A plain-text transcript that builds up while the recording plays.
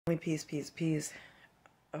Peace, peace, peace.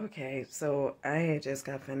 Okay, so I had just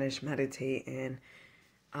got finished meditating.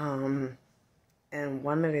 And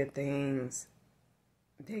one of the things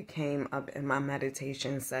that came up in my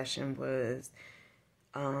meditation session was,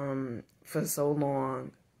 for so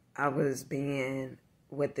long, I was being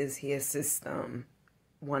what this here system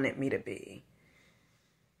wanted me to be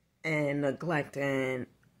and neglecting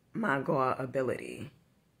my God ability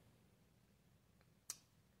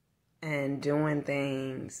and doing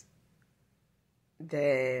things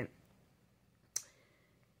that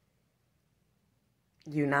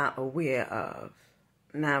you're not aware of,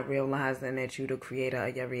 not realizing that you're the creator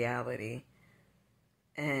of your reality.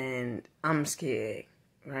 And I'm scared,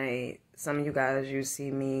 right? Some of you guys, you see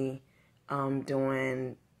me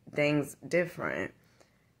doing things different,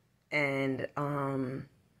 and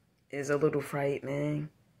it's a little frightening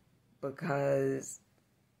because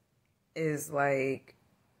it's like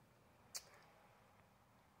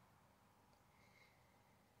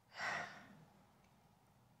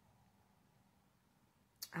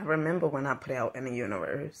I remember when I put out in the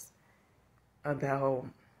universe about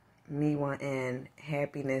me wanting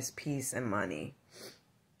happiness, peace, and money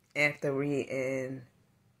after reading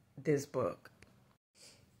this book.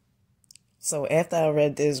 So after I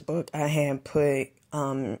read this book, I had put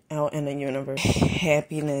out in the universe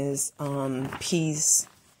happiness, peace,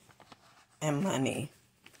 and money.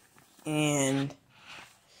 And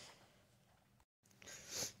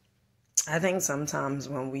I think sometimes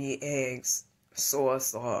when we ask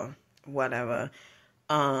source or whatever,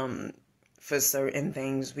 for certain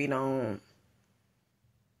things, we don't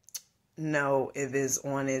know if it's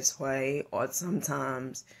on its way, or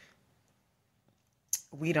sometimes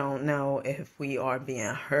we don't know if we are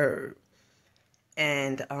being heard.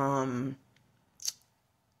 And I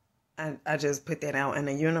just put that out in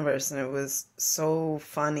the universe, and it was so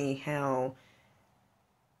funny how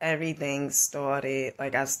everything started.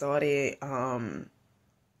 Like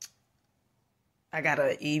I got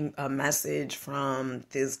a message from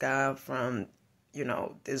this guy from,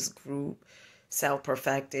 this group, Self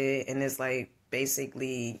Perfected, and it's like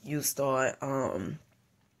basically you start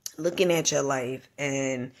looking at your life,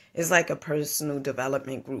 and it's like a personal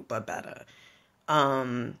development group, but better.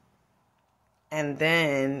 And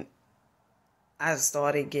then I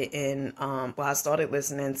started getting I started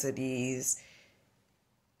listening to these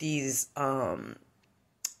this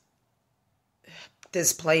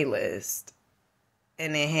playlist.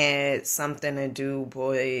 And it had something to do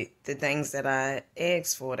with the things that I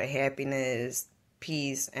asked for, the happiness,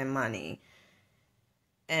 peace, and money.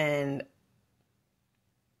 And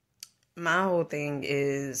my whole thing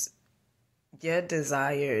is your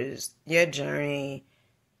desires, your journey.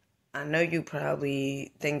 I know you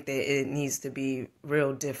probably think that it needs to be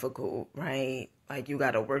real difficult, right? Like you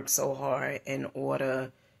got to work so hard in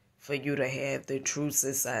order for you to have the true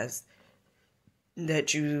success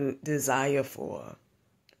that you desire for.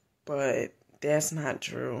 But that's not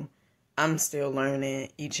true. I'm still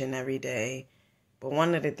learning each and every day. But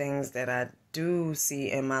one of the things that I do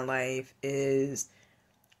see in my life is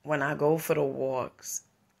when I go for the walks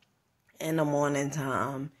in the morning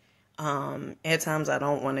time, at times I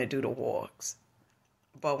don't want to do the walks.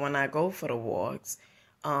 But when I go for the walks,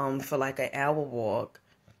 for like an hour walk,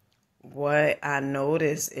 what I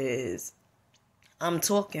notice is I'm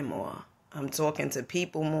talking more. I'm talking to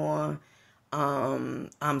people more.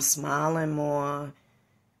 I'm smiling more,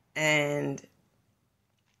 and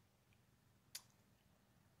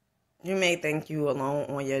you may think you alone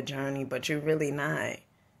on your journey, but you're really not.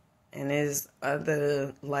 And there's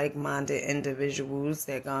other like-minded individuals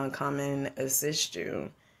that gonna come and assist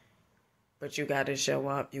you, but you gotta show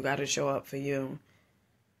up. You gotta show up for you.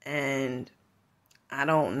 And I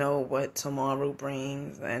don't know what tomorrow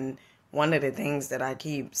brings. And one of the things that I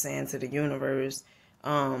keep saying to the universe,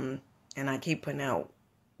 and I keep putting out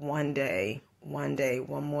one day, one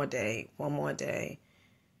more day, one more day.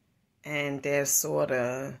 And that's sort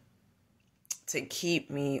of to keep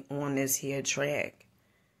me on this here track.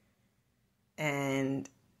 And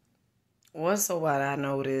also what I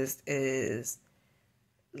noticed is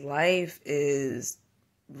life is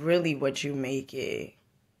really what you make it,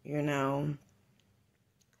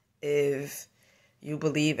 If you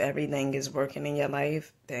believe everything is working in your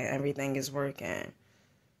life, then everything is working.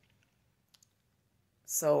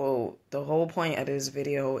 So the whole point of this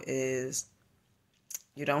video is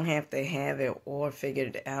you don't have to have it all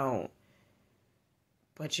figured out,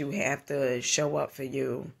 but you have to show up for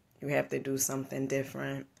you. You have to do something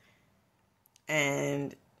different.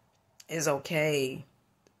 And it's okay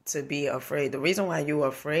to be afraid. The reason why you're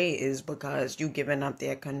afraid is because you're giving up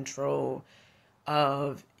that control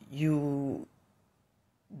of you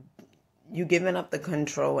you giving up the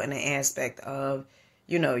control and the aspect of,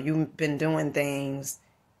 you've been doing things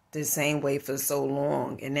the same way for so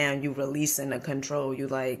long, and now you releasing the control. You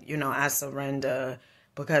like, I surrender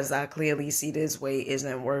because I clearly see this way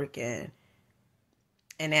isn't working.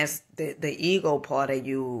 And that's the ego part of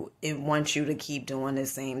you. It wants you to keep doing the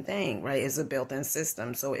same thing, right? It's a built-in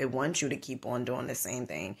system. So it wants you to keep on doing the same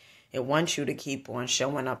thing. It wants you to keep on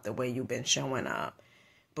showing up the way you've been showing up.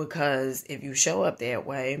 Because if you show up that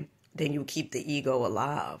way, then you keep the ego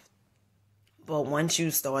alive. But once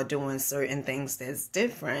you start doing certain things that's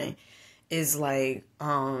different, it's like,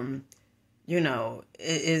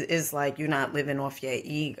 it's like you're not living off your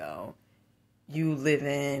ego. You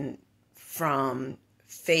living from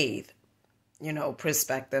faith,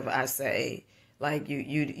 perspective, I say. Like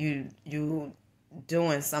you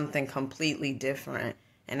doing something completely different.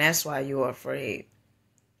 And that's why you're afraid.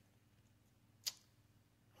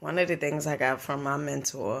 One of the things I got from my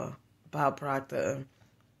mentor, Bob Proctor,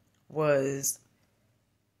 was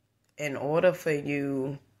in order for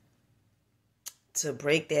you to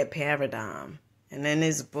break that paradigm, and in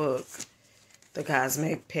his book, The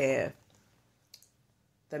Cosmic Path,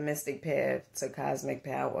 The Mystic Path to Cosmic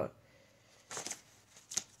Power,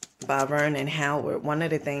 by Vernon Howard, one of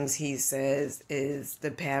the things he says is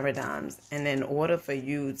the paradigms. And in order for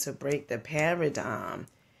you to break the paradigm,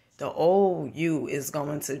 the old you is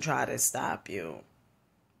going to try to stop you.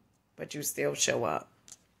 But you still show up.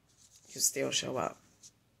 You still show up.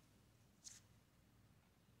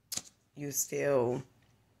 You still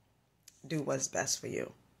do what's best for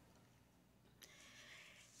you.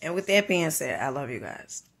 And with that being said, I love you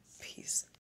guys. Peace.